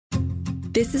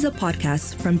This is a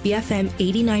podcast from BFM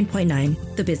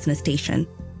 89.9, the business station.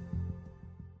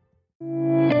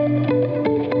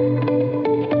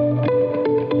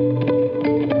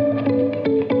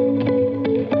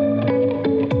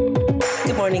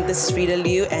 Good morning, this is Frida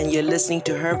Liu, and you're listening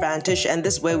to Her Vantage, and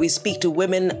this is where we speak to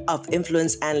women of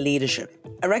influence and leadership.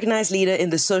 A recognized leader in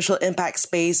the social impact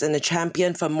space and a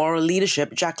champion for moral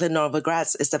leadership, Jacqueline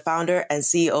Novogratz is the founder and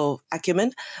CEO of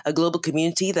Acumen, a global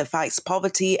community that fights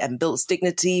poverty and builds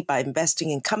dignity by investing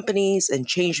in companies and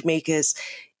change makers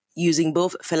using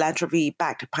both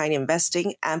philanthropy-backed pioneer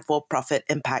investing and for-profit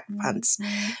impact funds.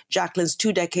 Jacqueline's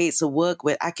 2 decades of work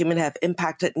with Acumen have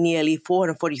impacted nearly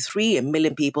 443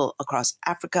 million people across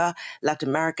Africa, Latin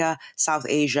America, South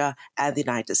Asia, and the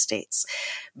United States.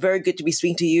 Very good to be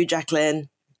speaking to you, Jacqueline.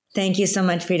 Thank you so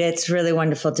much, Frida. It's really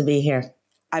wonderful to be here.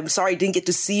 I'm sorry I didn't get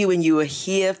to see you when you were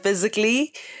here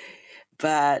physically,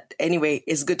 but anyway,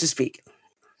 it's good to speak.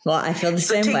 Well, I feel the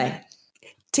same way.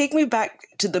 Take me back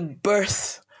to the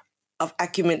birth of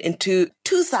Acumen into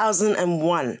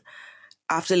 2001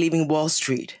 after leaving Wall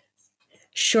Street.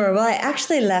 Sure. Well, I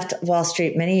actually left Wall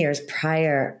Street many years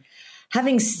prior,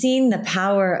 having seen the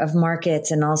power of markets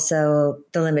and also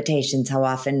the limitations, how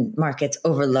often markets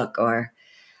overlook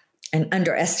and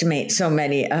underestimate so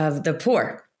many of the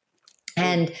poor.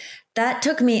 And that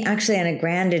took me actually on a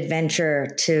grand adventure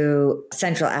to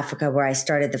Central Africa, where I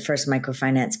started the first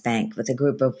microfinance bank with a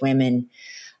group of women,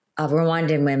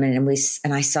 Rwandan women,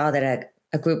 and I saw that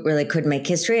a group really could make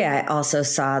history. I also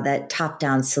saw that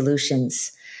top-down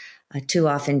solutions, too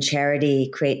often charity,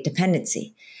 create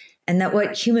dependency, and that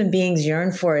what human beings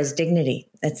yearn for is dignity.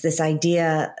 That's this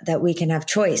idea that we can have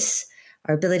choice,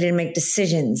 our ability to make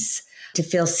decisions, to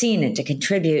feel seen and to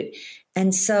contribute.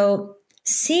 And so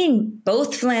seeing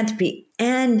both philanthropy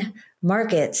and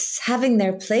markets having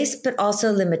their place, but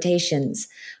also limitations,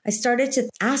 I started to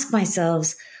ask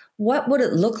myself, what would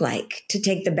it look like to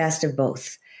take the best of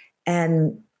both?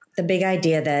 And the big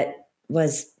idea that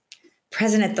was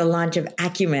present at the launch of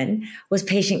Acumen was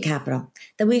patient capital,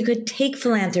 that we could take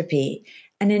philanthropy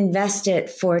and invest it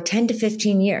for 10 to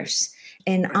 15 years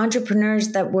in entrepreneurs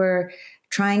that were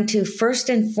trying to first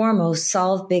and foremost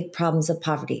solve big problems of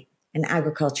poverty and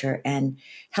agriculture and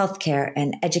healthcare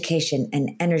and education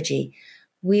and energy.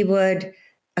 We would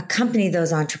accompany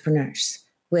those entrepreneurs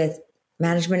with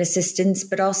management assistance,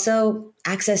 but also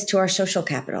access to our social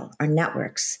capital, our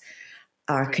networks,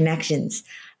 our connections.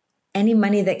 Any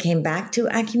money that came back to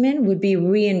Acumen would be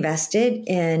reinvested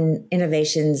in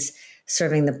innovations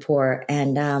serving the poor.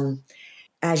 And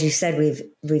as you said,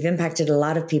 we've impacted a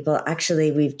lot of people.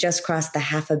 Actually, we've just crossed the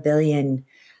 500 million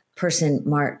person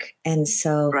mark. And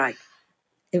so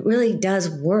It really does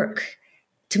work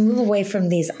to move away from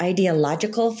these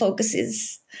ideological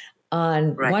focuses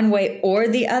on one way or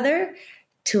the other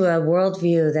to a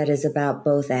worldview that is about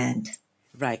both and.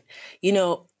 Right. You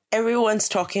know, everyone's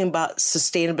talking about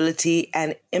sustainability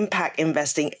and impact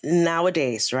investing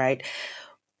nowadays, right?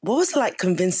 What was it like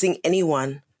convincing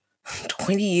anyone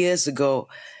 20 years ago,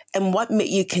 and what made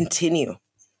you continue?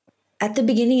 At the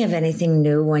beginning of anything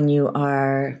new, when you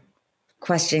are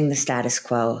questioning the status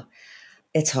quo,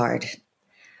 it's hard.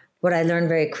 What I learned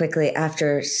very quickly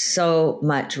after so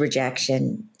much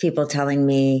rejection, people telling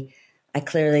me I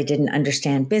clearly didn't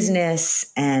understand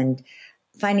business and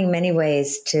finding many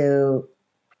ways to,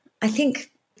 I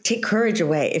think, take courage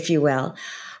away, if you will.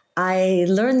 I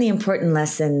learned the important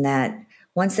lesson that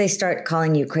once they start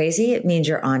calling you crazy, it means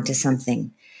you're onto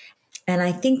something. And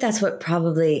I think that's what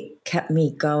probably kept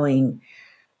me going,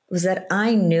 was that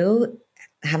I knew,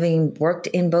 having worked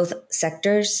in both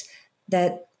sectors,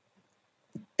 that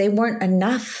they weren't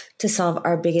enough to solve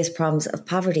our biggest problems of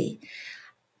poverty.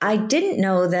 I didn't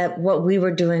know that what we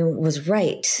were doing was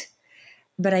right,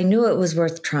 but I knew it was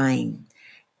worth trying.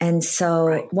 And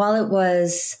so while it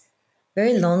was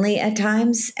very lonely at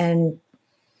times and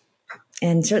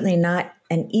certainly not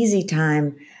an easy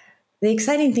time, the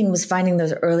exciting thing was finding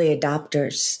those early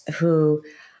adopters who,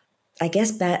 I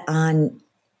guess, bet on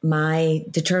my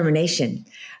determination,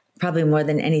 probably more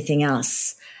than anything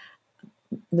else.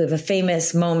 We have a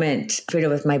famous moment, Frida,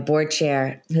 with my board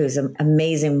chair, who's an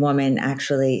amazing woman,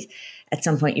 actually. At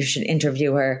some point, you should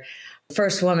interview her.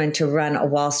 First woman to run a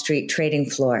Wall Street trading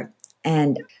floor.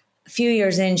 And a few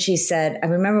years in, she said, I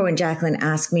remember when Jacqueline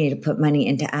asked me to put money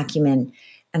into Acumen,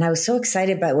 and I was so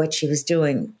excited by what she was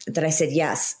doing that I said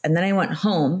yes. And then I went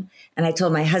home and I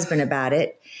told my husband about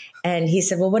it. And he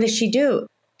said, well, what does she do?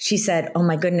 She said, oh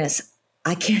my goodness,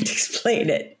 I can't explain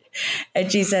it.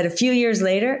 And she said, a few years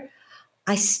later,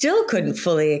 I still couldn't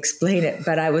fully explain it,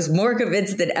 but I was more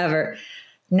convinced than ever.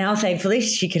 Now, thankfully,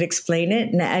 she could explain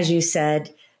it. And as you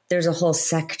said, there's a whole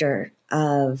sector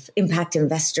of impact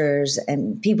investors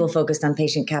and people focused on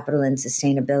patient capital and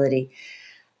sustainability.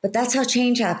 But that's how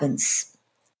change happens.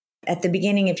 At the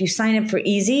beginning, if you sign up for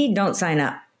easy, don't sign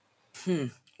up.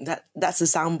 That's a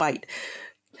soundbite.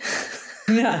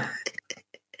 Yeah.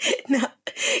 No.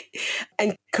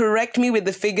 And correct me with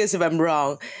the figures if I'm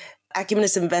wrong. Acumen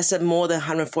has invested more than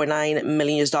 $149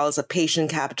 million of patient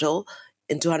capital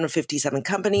in 257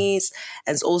 companies,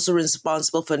 and is also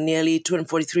responsible for nearly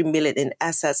 $243 million in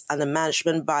assets under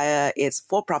management via its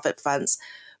for-profit funds,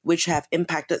 which have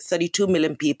impacted 32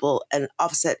 million people and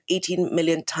offset 18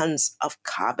 million tons of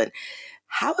carbon.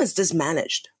 How is this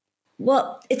managed?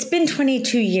 Well, it's been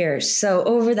 22 years. So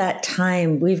over that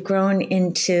time, we've grown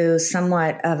into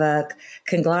somewhat of a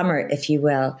conglomerate, if you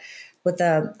will, with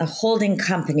a holding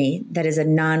company that is a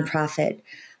nonprofit.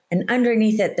 And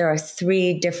underneath it, there are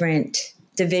three different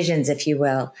divisions, if you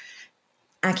will.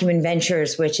 Acumen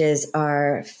Ventures, which is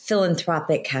our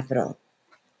philanthropic capital,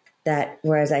 that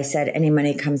where, as I said, any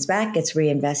money comes back, gets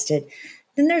reinvested.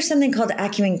 Then there's something called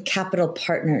Acumen Capital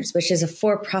Partners, which is a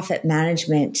for-profit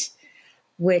management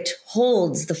which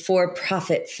holds the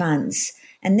for-profit funds.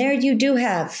 And there you do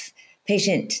have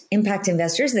patient impact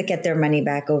investors that get their money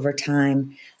back over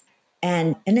time.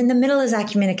 And in the middle is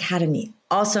Acumen Academy,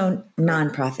 also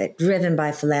nonprofit, driven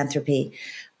by philanthropy,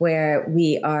 where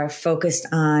we are focused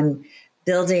on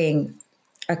building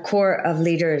a core of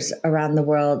leaders around the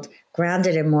world,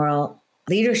 grounded in moral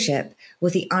leadership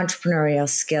with the entrepreneurial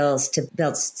skills to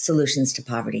build solutions to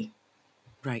poverty.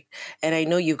 Right. And I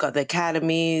know you've got the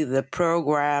academy, the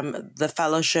program, the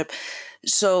fellowship.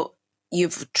 So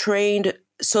you've trained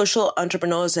social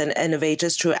entrepreneurs and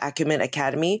innovators through Acumen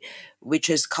Academy, which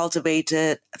has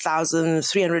cultivated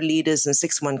 1,300 leaders in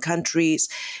 61 countries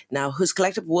now, whose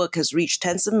collective work has reached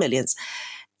tens of millions.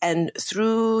 And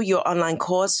through your online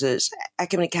courses,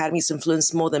 Acumen Academy has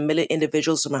influenced more than 1 million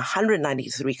individuals from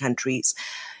 193 countries,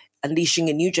 unleashing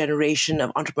a new generation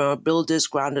of entrepreneur builders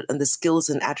grounded in the skills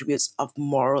and attributes of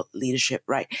moral leadership,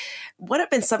 right? What have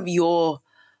been some of your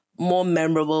more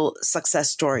memorable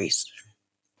success stories?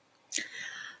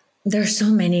 There's so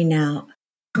many now.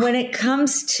 When it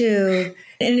comes to,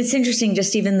 and it's interesting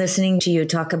just even listening to you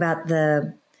talk about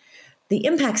the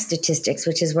impact statistics,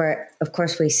 which is where, of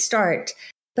course, we start,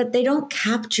 but they don't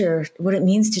capture what it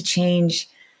means to change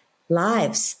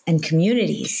lives and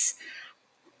communities.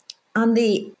 On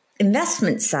the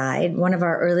investment side, one of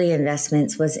our early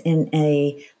investments was in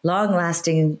a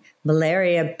long-lasting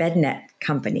malaria bed net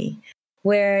company,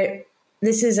 where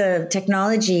this is a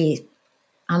technology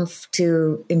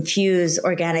to infuse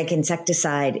organic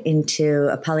insecticide into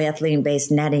a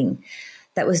polyethylene-based netting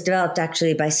that was developed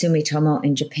actually by Sumitomo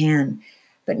in Japan.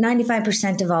 But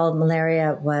 95% of all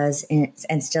malaria was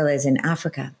and still is in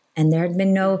Africa. And there had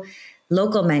been no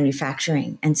local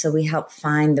manufacturing. And so we helped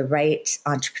find the right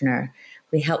entrepreneur.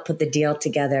 We helped put the deal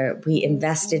together. We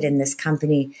invested in this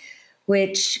company,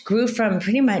 which grew from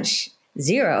pretty much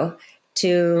zero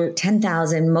to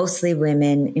 10,000, mostly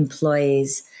women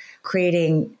employees,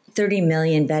 creating 30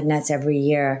 million bed nets every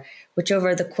year, which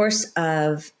over the course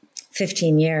of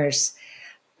 15 years,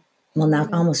 well, now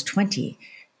almost 20,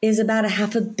 is about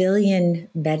 500 million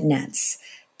bed nets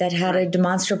that had a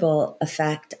demonstrable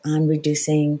effect on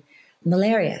reducing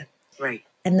malaria. Right.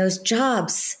 And those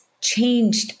jobs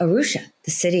changed Arusha,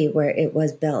 the city where it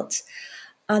was built.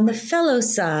 On the fellow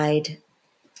side,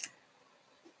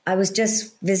 I was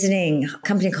just visiting a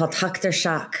company called Hakter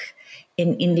Shak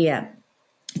in India.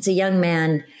 It's a young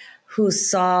man who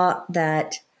saw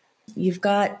that you've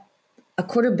got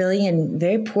 250 million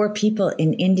very poor people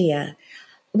in India,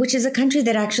 which is a country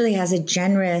that actually has a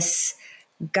generous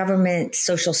government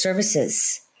social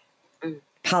services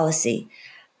policy.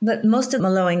 But most of the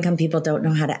low-income people don't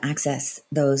know how to access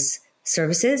those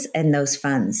services and those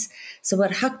funds. So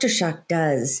what Hakter Shak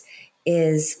does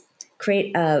is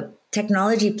create a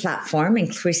technology platform,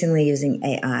 increasingly using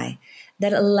AI,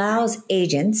 that allows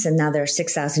agents, and now there are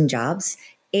 6,000 jobs,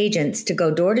 agents to go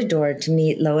door to door to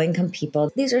meet low-income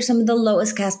people. These are some of the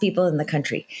lowest caste people in the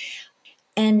country,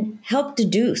 and help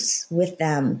deduce with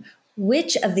them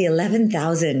which of the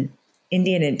 11,000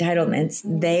 Indian entitlements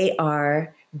they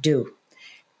are due.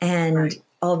 And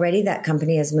already that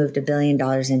company has moved $1 billion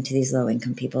into these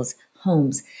low-income people's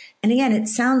homes. And again, it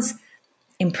sounds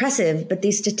impressive, but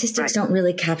these statistics don't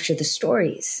really capture the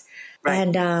stories.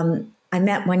 Right. And I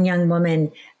met one young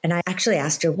woman, and I actually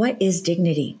asked her, what is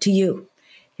dignity to you?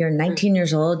 You're 19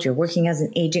 years old, you're working as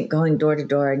an agent going door to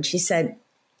door. And she said,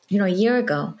 a year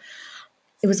ago,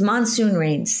 it was monsoon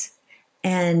rains.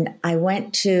 And I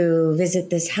went to visit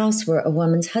this house where a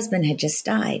woman's husband had just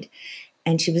died.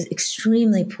 And she was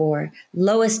extremely poor,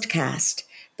 lowest caste,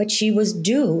 but she was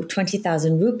due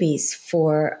 20,000 rupees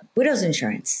for widow's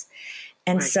insurance.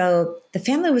 And so the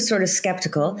family was sort of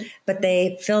skeptical, but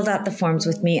they filled out the forms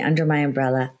with me under my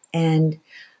umbrella. And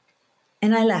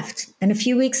I left. And a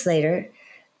few weeks later,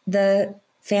 the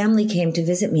family came to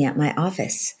visit me at my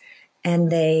office,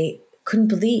 and they couldn't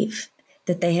believe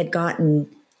that they had gotten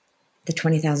the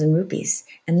 20,000 rupees.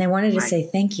 And they wanted to say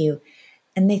thank you.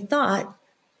 And they thought,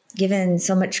 given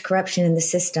so much corruption in the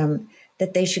system,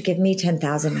 that they should give me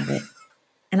 10,000 of it.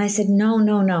 And I said,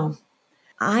 no.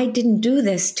 I didn't do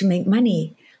this to make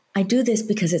money. I do this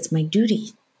because it's my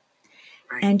duty.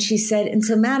 Right. And she said, and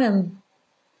so, madam,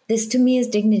 this to me is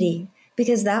dignity,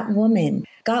 because that woman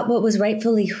got what was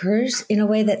rightfully hers in a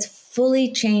way that's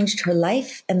fully changed her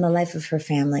life and the life of her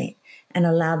family and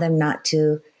allowed them not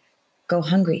to go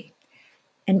hungry.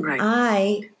 And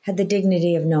I had the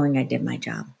dignity of knowing I did my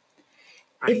job.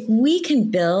 Right. If we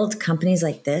can build companies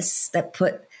like this that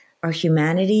put our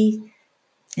humanity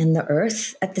and the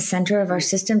earth at the center of our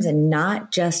systems and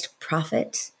not just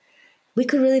profit, we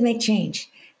could really make change.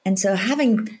 And so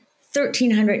having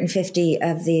 1,350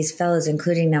 of these fellows,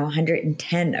 including now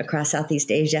 110 across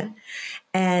Southeast Asia,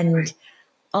 and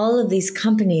all of these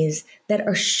companies that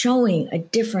are showing a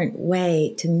different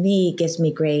way, to me, gives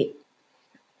me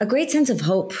a great sense of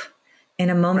hope in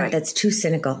a moment that's too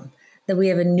cynical, that we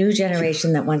have a new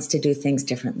generation that wants to do things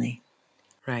differently.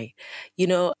 Right. You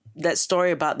know, that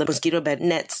story about the mosquito bed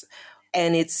nets,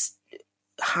 and it's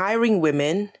hiring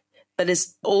women, but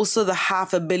it's also the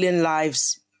 500 million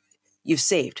lives you've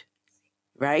saved,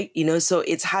 right? You know, so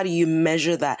it's how do you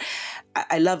measure that?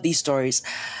 I love these stories.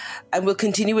 And we'll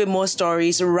continue with more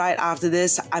stories right after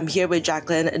this. I'm here with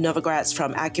Jacqueline Novogratz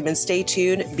from Acumen. Stay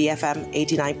tuned, BFM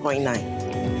 89.9.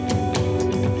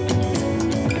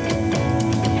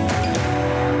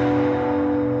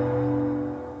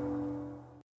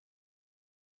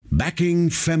 Backing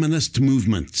feminist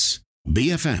movements.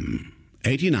 BFM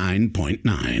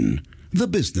 89.9, the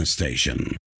business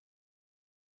station.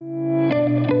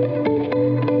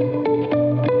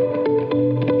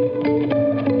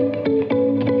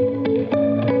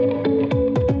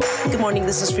 Good morning,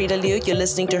 this is Frida Liu. You're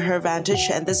listening to Her Vantage,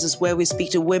 and this is where we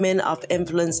speak to women of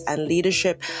influence and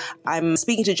leadership. I'm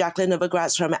speaking to Jacqueline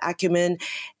Novogratz from Acumen,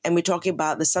 and we're talking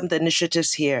about some of the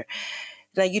initiatives here.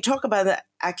 Now, you talk about the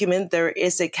Acumen, there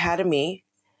is Academy,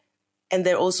 and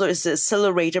there also is the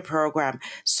Accelerator program.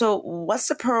 So what's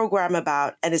the program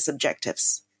about and its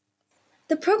objectives?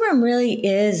 The program really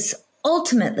is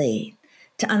ultimately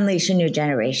to unleash a new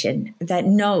generation that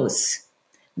knows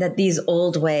that these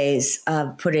old ways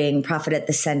of putting profit at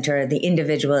the center, the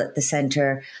individual at the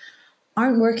center,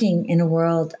 aren't working in a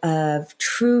world of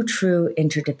true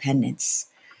interdependence.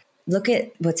 Look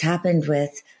at what's happened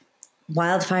with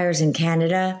wildfires in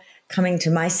Canada coming to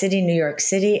my city, New York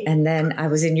City, and then I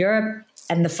was in Europe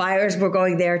and the fires were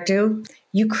going there too.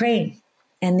 Ukraine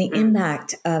and the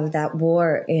impact of that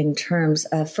war in terms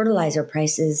of fertilizer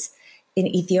prices in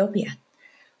Ethiopia.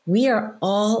 We are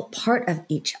all part of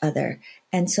each other.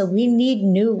 And so we need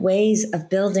new ways of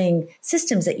building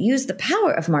systems that use the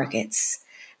power of markets,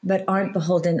 but aren't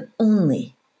beholden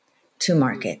only to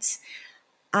markets.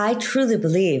 I truly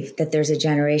believe that there's a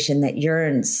generation that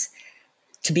yearns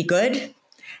to be good,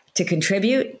 to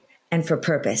contribute, and for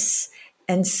purpose.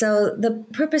 And so the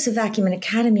purpose of Acumen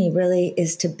Academy really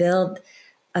is to build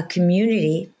a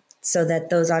community so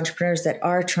that those entrepreneurs that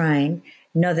are trying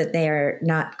know that they are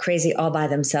not crazy all by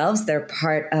themselves. They're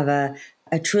part of a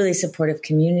truly supportive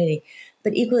community.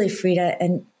 But equally, Frida,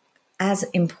 and as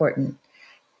important,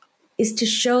 is to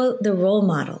show the role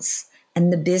models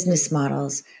and the business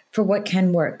models for what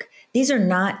can work. These are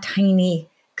not tiny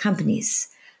companies.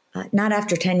 Not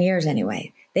after 10 years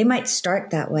anyway. They might start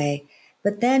that way,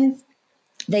 but then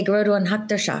they grow to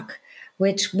Anhakdashak,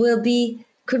 which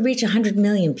could reach 100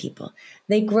 million people.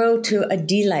 They grow to a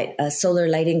D-Light, a solar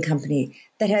lighting company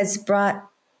that has brought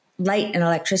light and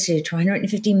electricity to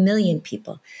 150 million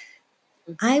people.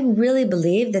 I really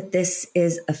believe that this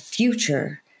is a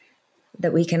future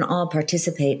that we can all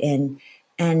participate in.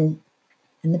 And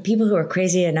the people who are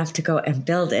crazy enough to go and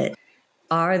build it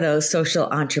are those social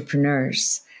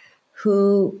entrepreneurs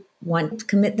who want to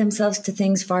commit themselves to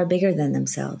things far bigger than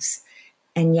themselves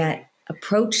and yet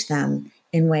approach them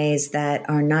in ways that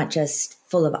are not just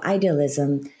full of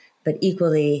idealism, but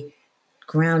equally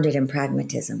grounded in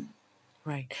pragmatism.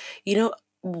 Right. You know,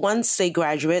 once they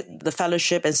graduate, the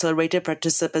fellowship and accelerator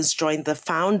participants join the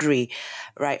Foundry,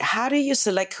 right? How do you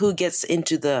select who gets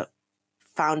into the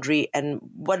Foundry and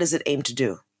what does it aim to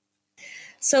do?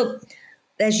 So,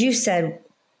 as you said,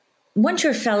 once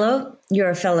you're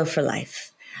a fellow for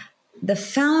life. the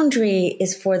Foundry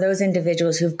is for those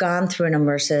individuals who've gone through an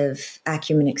immersive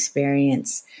Acumen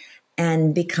experience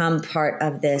and become part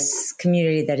of this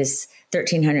community that is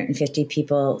 1,350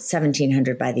 people,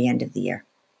 1,700 by the end of the year.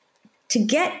 To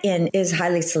get in is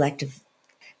highly selective.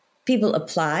 People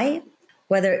apply,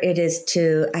 whether it is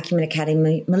to Acumen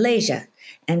Academy Malaysia,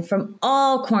 and from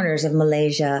all corners of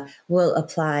Malaysia will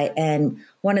apply. And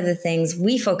one of the things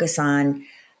we focus on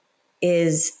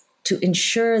is to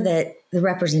ensure that the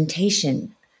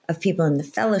representation of people in the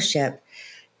fellowship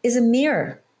is a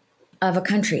mirror of a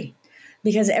country,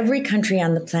 because every country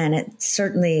on the planet,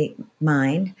 certainly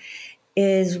mine,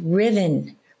 is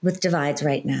riven with divides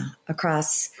right now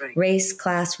across race,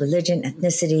 class, religion,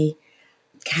 ethnicity,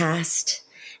 caste.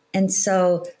 And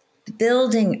so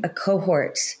building a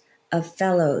cohort of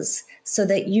fellows so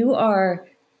that you are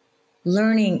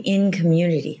learning in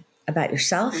community about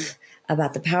yourself,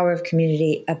 about the power of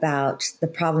community, about the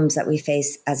problems that we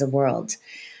face as a world.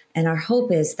 And our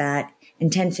hope is that in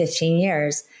 10, 15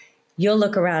 years, you'll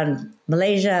look around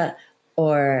Malaysia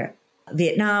or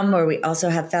Vietnam, where we also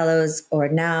have fellows, or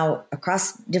now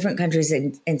across different countries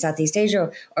in Southeast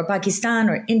Asia, or Pakistan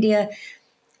or India,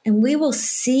 and we will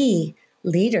see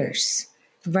leaders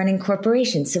running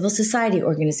corporations, civil society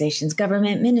organizations,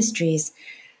 government ministries,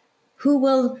 who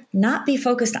will not be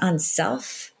focused on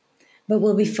self, but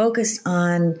will be focused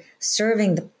on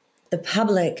serving the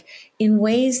public in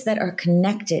ways that are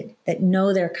connected, that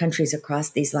know their countries across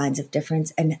these lines of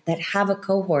difference, and that have a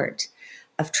cohort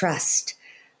of trust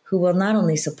who will not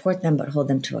only support them, but hold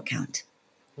them to account.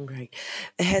 Right.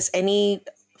 Has any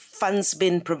funds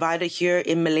been provided here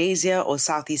in Malaysia or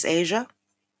Southeast Asia?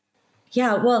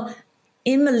 Yeah, well,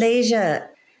 in Malaysia,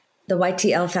 the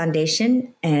YTL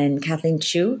Foundation and Kathleen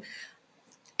Chu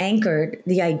anchored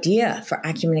the idea for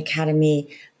Acumen Academy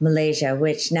Malaysia,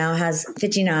 which now has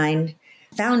 59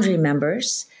 Foundry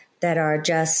members that are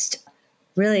just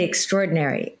really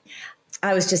extraordinary.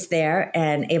 I was just there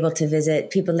and able to visit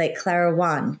people like Clara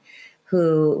Wan,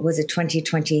 who was a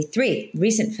 2023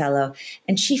 recent fellow,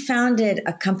 and she founded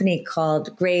a company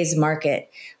called Gray's Market,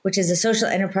 which is a social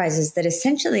enterprise that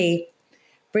essentially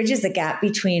bridges the gap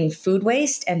between food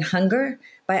waste and hunger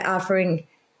by offering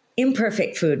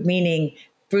imperfect food, meaning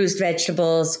bruised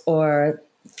vegetables or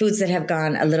foods that have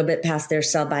gone a little bit past their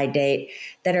sell-by date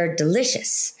that are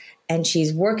delicious. And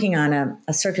she's working on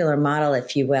a circular model,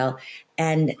 if you will.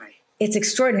 And it's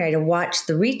extraordinary to watch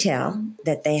the retail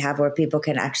that they have where people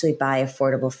can actually buy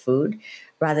affordable food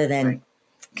rather than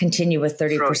continue with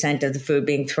 30% of the food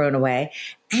being thrown away.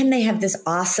 And they have this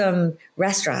awesome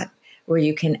restaurant where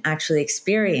you can actually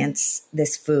experience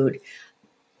this food.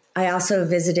 I also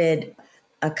visited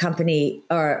a company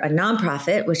or a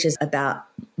nonprofit, which is about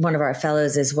one of our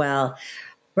fellows as well,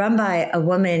 run by a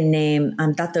woman named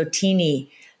Dato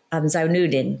Tini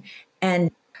Zainuddin.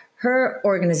 And her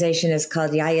organization is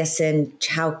called Yayasan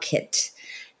Chow Kit.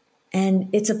 And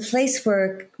it's a place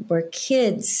where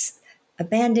kids,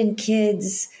 abandoned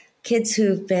kids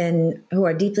who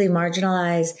are deeply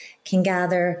marginalized can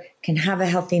gather, can have a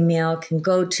healthy meal, can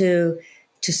go to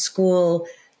school,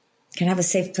 can have a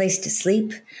safe place to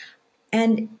sleep.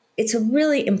 And it's a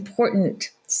really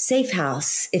important safe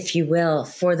house, if you will,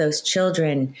 for those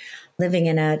children living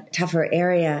in a tougher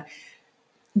area.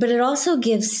 But it also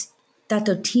gives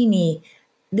Dato Tini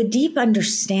the deep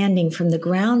understanding from the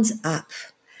grounds up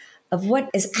of what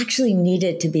is actually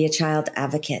needed to be a child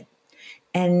advocate.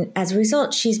 And as a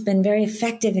result, she's been very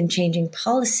effective in changing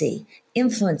policy,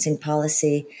 influencing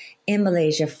policy in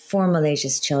Malaysia for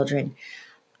Malaysia's children.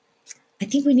 I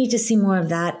think we need to see more of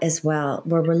that as well,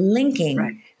 where we're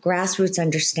linking grassroots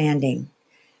understanding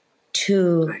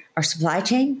to our supply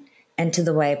chain and to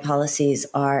the way policies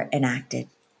are enacted.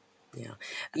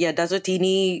 Yeah, Dato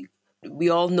Tini,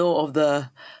 we all know of the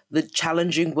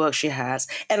challenging work she has.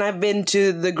 And I've been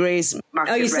to the Gray's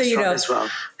Market restaurant as well.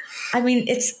 I mean,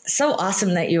 it's so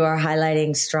awesome that you are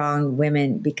highlighting strong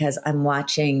women, because I'm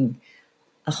watching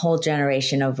a whole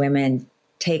generation of women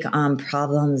take on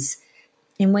problems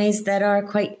in ways that are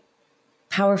quite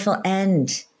powerful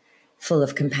and full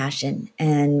of compassion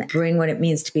and bring what it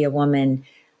means to be a woman,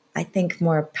 I think,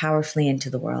 more powerfully into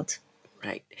the world.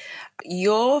 Right.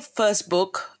 Your first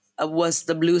book was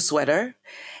The Blue Sweater,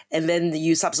 and then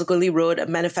you subsequently wrote a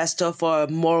manifesto for a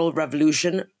moral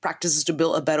revolution, practices to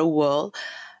build a better world.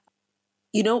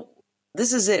 You know,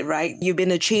 this is it, right? You've been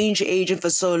a change agent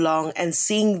for so long and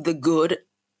seeing the good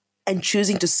and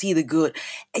choosing to see the good.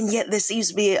 And yet there seems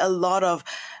to be a lot of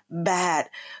bad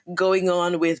going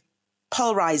on with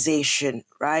polarization,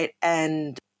 right?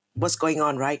 And what's going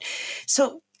on, right?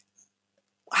 So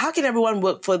how can everyone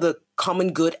work for the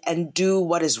common good and do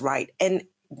what is right? And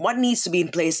what needs to be in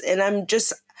place? And I'm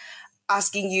just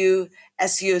asking you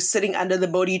as you're sitting under the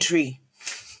Bodhi tree.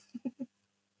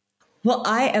 Well,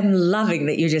 I am loving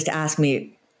that you just asked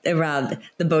me around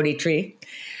the Bodhi tree,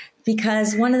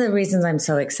 because one of the reasons I'm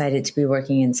so excited to be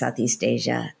working in Southeast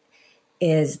Asia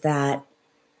is that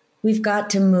we've got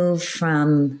to move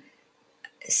from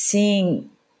seeing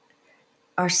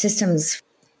our systems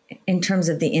in terms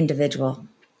of the individual.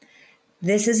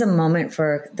 This is a moment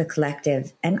for the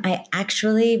collective. And I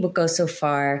actually would go so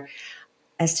far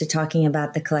as to talking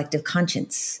about the collective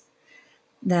conscience,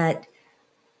 that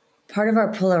part of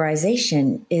our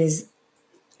polarization is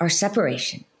our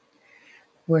separation.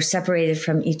 We're separated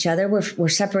from each other. We're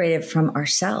separated from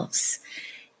ourselves.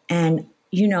 And,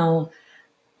 you know,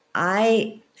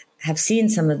 I have seen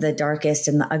some of the darkest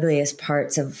and the ugliest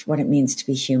parts of what it means to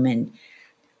be human,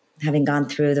 having gone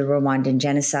through the Rwandan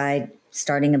genocide,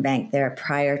 starting a bank there,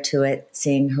 prior to it,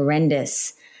 seeing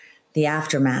the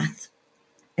aftermath.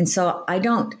 And so I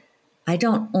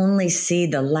don't only see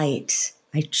the light.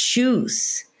 I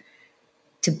choose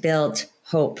to build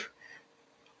hope,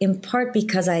 in part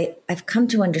because I've come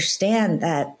to understand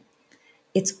that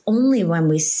it's only when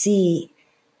we see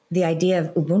the idea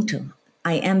of Ubuntu,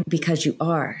 I am because you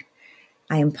are,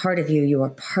 I am part of you, you are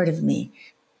part of me,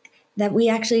 that we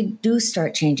actually do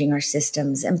start changing our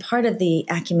systems. And part of the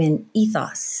Acumen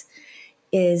ethos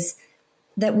is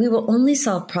that we will only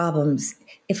solve problems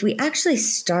if we actually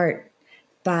start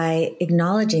by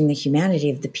acknowledging the humanity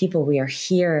of the people we are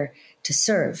here to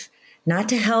serve, not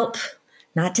to help,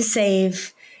 not to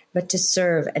save, but to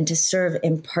serve, and to serve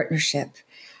in partnership.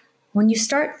 When you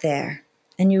start there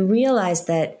and you realize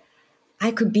that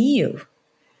I could be you,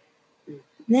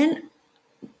 then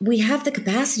we have the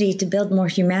capacity to build more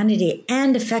humanity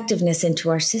and effectiveness into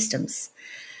our systems.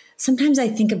 Sometimes I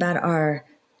think about our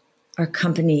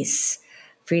companies,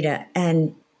 Frida,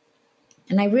 and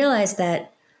I realize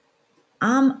that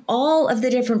all of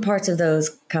the different parts of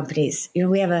those companies. You know,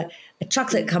 we have a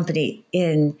chocolate company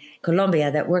in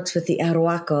Colombia that works with the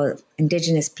Arhuaco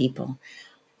indigenous people.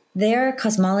 Their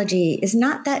cosmology is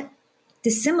not that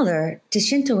dissimilar to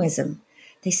Shintoism.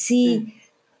 They see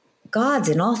gods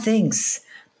in all things,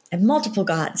 and multiple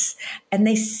gods, and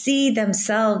they see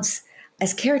themselves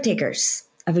as caretakers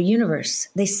of a universe.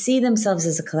 They see themselves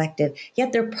as a collective,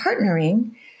 yet they're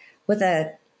partnering with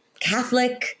a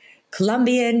Catholic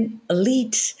Colombian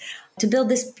elite to build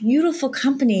this beautiful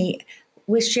company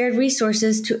with shared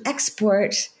resources to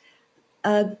export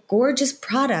a gorgeous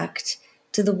product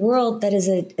to the world that is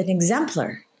an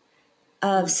exemplar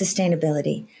of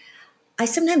sustainability. I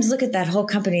sometimes look at that whole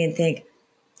company and think,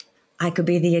 I could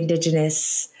be the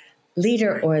indigenous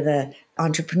leader or the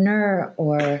entrepreneur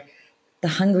or the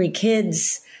hungry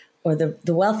kids or the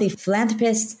wealthy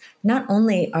philanthropists. Not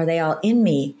only are they all in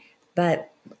me,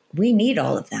 but we need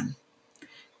all of them.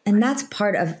 And that's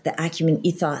part of the Acumen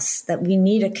ethos, that we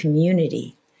need a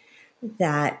community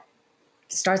that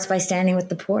starts by standing with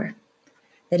the poor,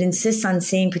 that insists on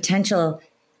seeing potential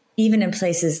even in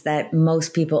places that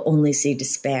most people only see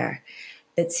despair,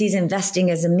 that sees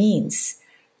investing as a means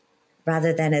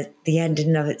rather than at the end in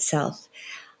and of itself.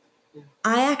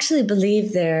 I actually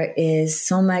believe there is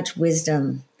so much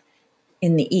wisdom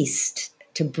in the East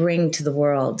to bring to the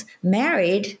world,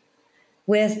 married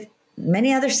with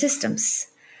many other systems.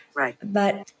 Right.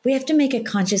 But we have to make a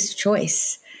conscious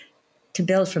choice to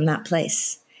build from that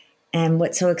place. And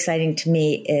what's so exciting to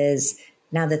me is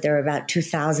now that there are about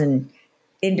 2,000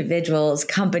 individuals,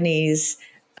 companies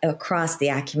across the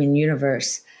Acumen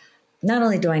universe, not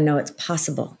only do I know it's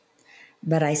possible,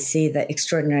 but I see the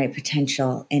extraordinary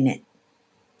potential in it.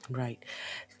 Right.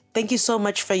 Thank you so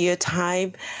much for your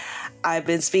time. I've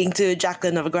been speaking to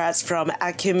Jacqueline Novogratz from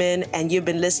Acumen, and you've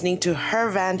been listening to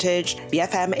Her Vantage,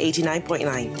 BFM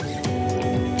 89.9.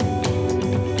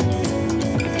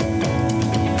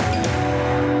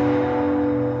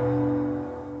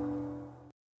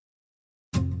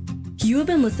 You have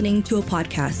been listening to a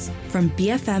podcast from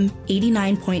BFM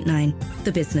 89.9,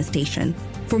 the business station.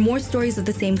 For more stories of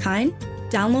the same kind,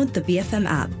 download the BFM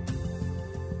app.